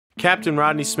Captain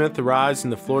Rodney Smith arrives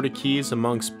in the Florida Keys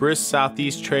amongst brisk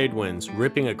southeast trade winds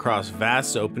ripping across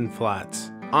vast open flats.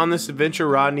 On this adventure,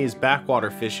 Rodney is backwater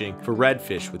fishing for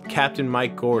redfish with Captain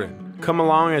Mike Gordon. Come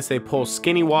along as they pull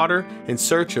skinny water in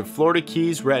search of Florida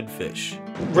Keys redfish.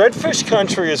 Redfish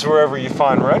country is wherever you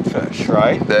find redfish,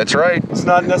 right? That's right. It's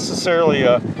not necessarily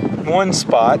a one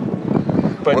spot,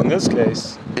 but in this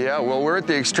case. Yeah, well, we're at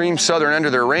the extreme southern end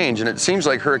of their range, and it seems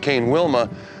like Hurricane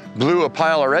Wilma blew a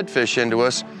pile of redfish into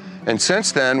us. And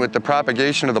since then, with the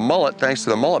propagation of the mullet, thanks to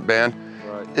the mullet ban,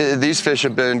 these fish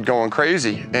have been going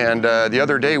crazy. And the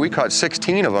other day, we caught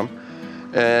 16 of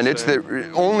them. And it's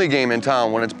the only game in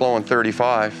town when it's blowing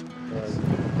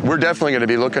 35. We're definitely going to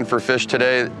be looking for fish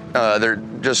today. They're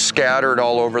just scattered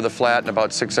all over the flat in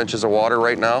about 6 inches of water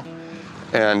right now.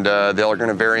 And they're going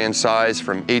to vary in size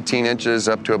from 18 inches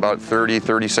up to about 30,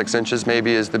 36 inches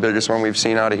maybe is the biggest one we've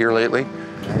seen out of here lately.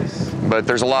 Nice. But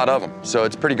there's a lot of them, so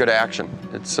it's pretty good action.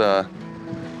 It's kind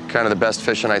of the best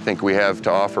fishing I think we have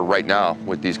to offer right now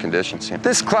with these conditions.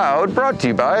 This cloud brought to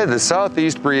you by the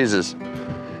southeast breezes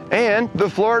and the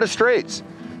Florida Straits,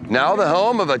 now the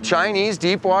home of a Chinese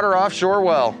deep water offshore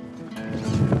well.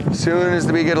 As soon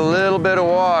as we get a little bit of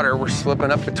water, we're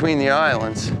slipping up between the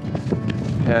islands,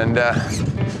 and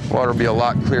water will be a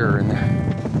lot clearer in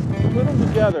there. Put them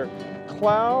together.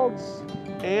 Clouds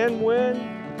and wind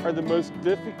are the most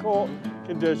difficult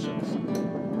conditions.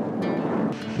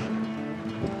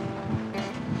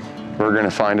 We're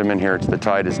gonna find them in here. The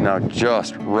tide is now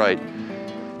just right.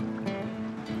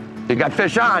 You got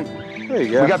fish on. There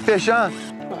you go. We got fish on.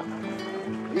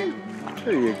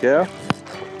 There you go.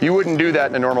 You wouldn't do that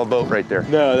in a normal boat right there.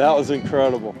 No, that was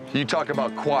incredible. You talk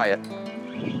about quiet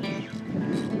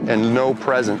and no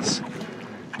presence.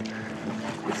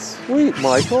 Sweet,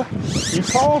 Michael. You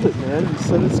called it, man. You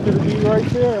said it's going to be right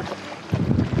there.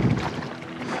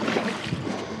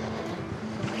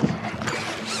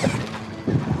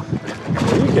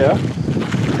 There you go.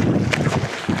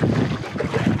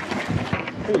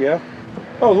 There you go.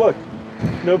 Oh, look.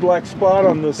 No black spot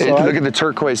on this side. Look at the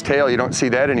turquoise tail. You don't see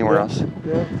that anywhere else.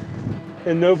 Yeah.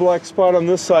 And no black spot on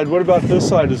this side. What about this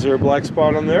side? Is there a black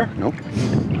spot on there? Nope.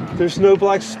 There's no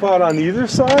black spot on either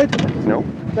side? Nope.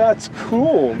 That's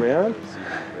cool, man.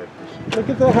 Look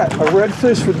at that, a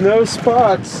redfish with no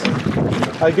spots.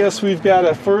 I guess we've got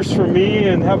a first for me,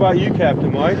 and how about you,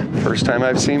 Captain Mike? First time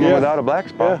I've seen one without a black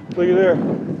spot. Yeah, look at there.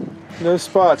 No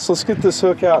spots. Let's get this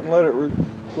hook out and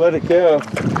let it go.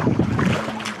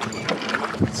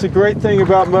 It's a great thing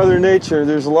about Mother Nature.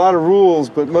 There's a lot of rules,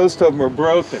 but most of them are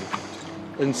broken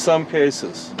in some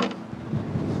cases.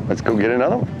 Let's go get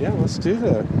another one. Yeah, let's do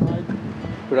that.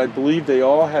 But I believe they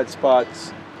all had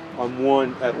spots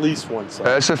on at least one side.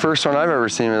 That's the first one I've ever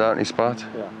seen without any spots.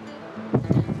 Yeah.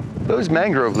 Those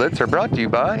mangrove lits are brought to you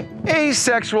by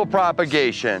asexual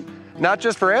propagation. Not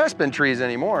just for aspen trees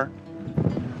anymore.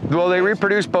 Well, they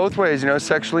reproduce both ways, you know,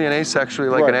 sexually and asexually,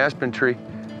 like an aspen tree.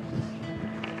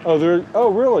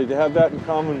 Oh, really? They have that in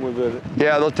common with it?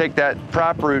 Yeah, they'll take that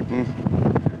prop root and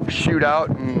shoot out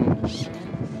and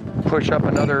push up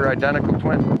another identical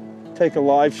twin. Take a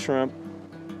live shrimp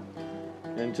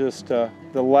and just go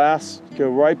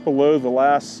right below the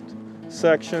last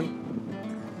section,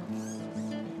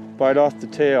 bite off the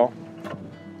tail,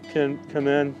 can come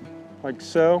in like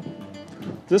so.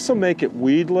 This will make it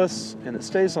weedless and it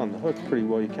stays on the hook pretty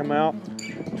well. You come out,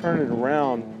 turn it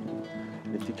around,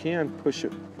 if you can, push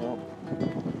it. Well,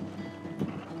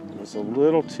 it was a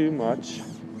little too much.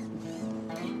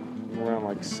 Around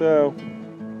like so.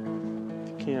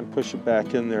 If you can, push it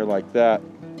back in there like that.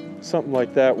 Something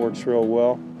like that works real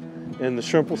well. And the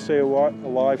shrimp will stay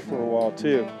alive for a while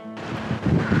too.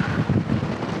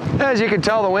 As you can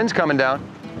tell, the wind's coming down.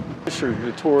 Fish are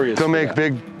notorious. They'll make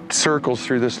big circles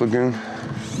through this lagoon.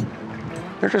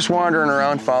 They're just wandering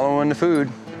around following the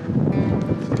food.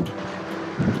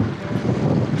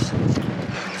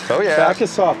 Oh yeah. Back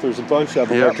us off, there's a bunch of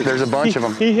them. Yep, there's a bunch of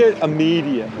them. He hit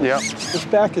immediate. Yep. Let's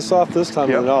back us off this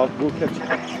time and we'll catch you.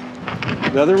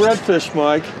 Another redfish,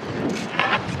 Mike.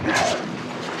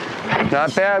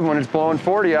 Not bad when it's blowing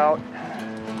 40 out.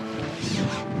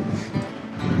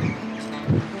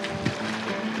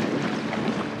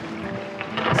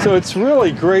 So it's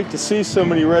really great to see so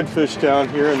many redfish down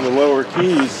here in the lower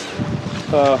Keys.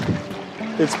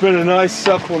 It's been a nice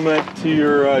supplement to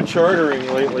your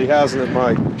chartering lately, hasn't it,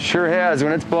 Mike? Sure has.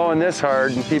 When it's blowing this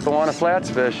hard and people want to flats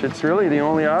fish, it's really the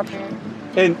only option.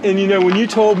 And you know, when you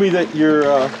told me that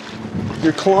your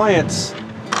clients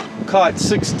caught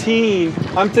 16,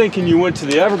 I'm thinking you went to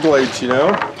the Everglades, you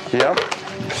know? Yep.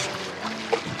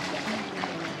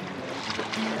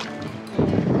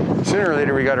 Sooner or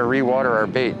later we got to re-water our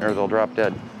bait or they'll drop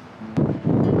dead.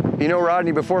 You know,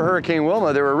 Rodney, before Hurricane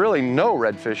Wilma, there were really no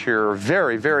redfish here, or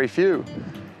very, very few.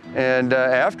 And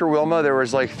after Wilma, there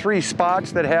was like 3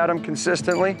 spots that had them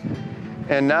consistently.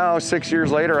 And now, 6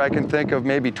 years later, I can think of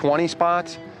maybe 20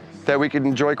 spots that we could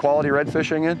enjoy quality red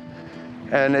fishing in.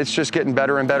 And it's just getting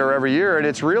better and better every year. And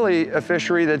it's really a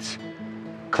fishery that's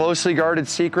closely guarded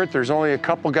secret. There's only a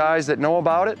couple guys that know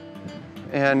about it.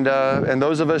 And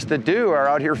those of us that do are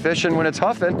out here fishing when it's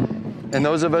huffing. And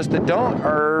those of us that don't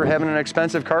are having an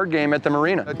expensive card game at the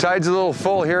marina. The tide's a little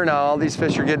full here now. All these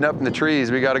fish are getting up in the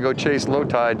trees. We got to go chase low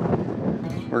tide.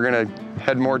 We're going to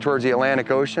head more towards the Atlantic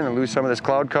Ocean and lose some of this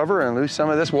cloud cover and lose some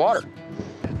of this water.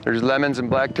 There's lemons and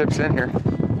black tips in here.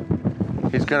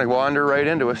 He's going to wander right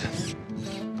into us.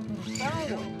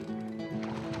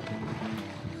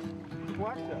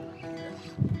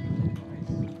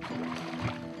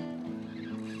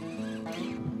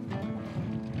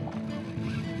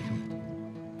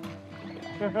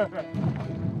 But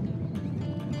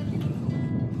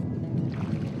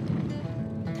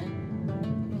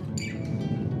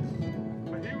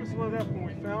he was lit up when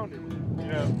we found him.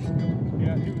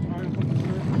 Yeah, he was right up on the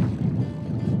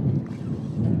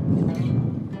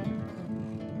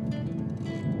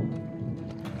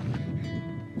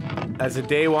surface. As the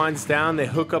day winds down, they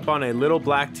hook up on a little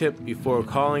black tip before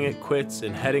calling it quits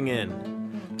and heading in.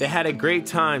 They had a great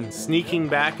time sneaking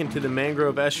back into the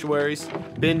mangrove estuaries,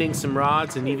 bending some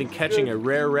rods, and even catching a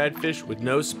rare redfish with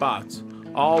no spots,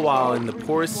 all while in the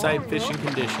poorest sight fishing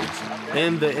conditions.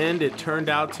 In the end, it turned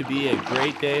out to be a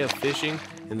great day of fishing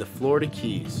in the Florida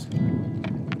Keys. There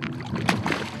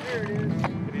it is.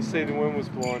 What do you say the wind was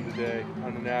blowing today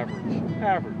on an average?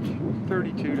 Average,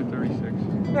 32 to 36.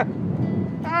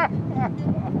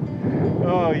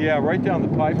 Oh yeah, right down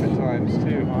the pipe at times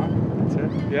too, huh? That's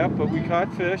it. Yeah, but we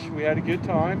caught fish. We had a good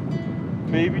time.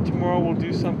 Maybe tomorrow we'll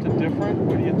do something different.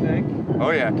 What do you think?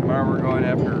 Oh yeah, tomorrow we're going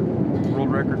after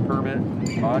world record permit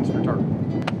monster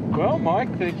tarpon. Well,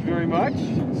 Mike, thank you very much.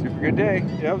 Super good day.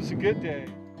 Yeah, it was a good day.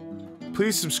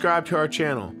 Please subscribe to our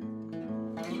channel.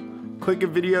 Click a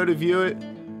video to view it.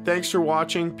 Thanks for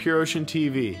watching Pure Ocean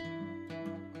TV.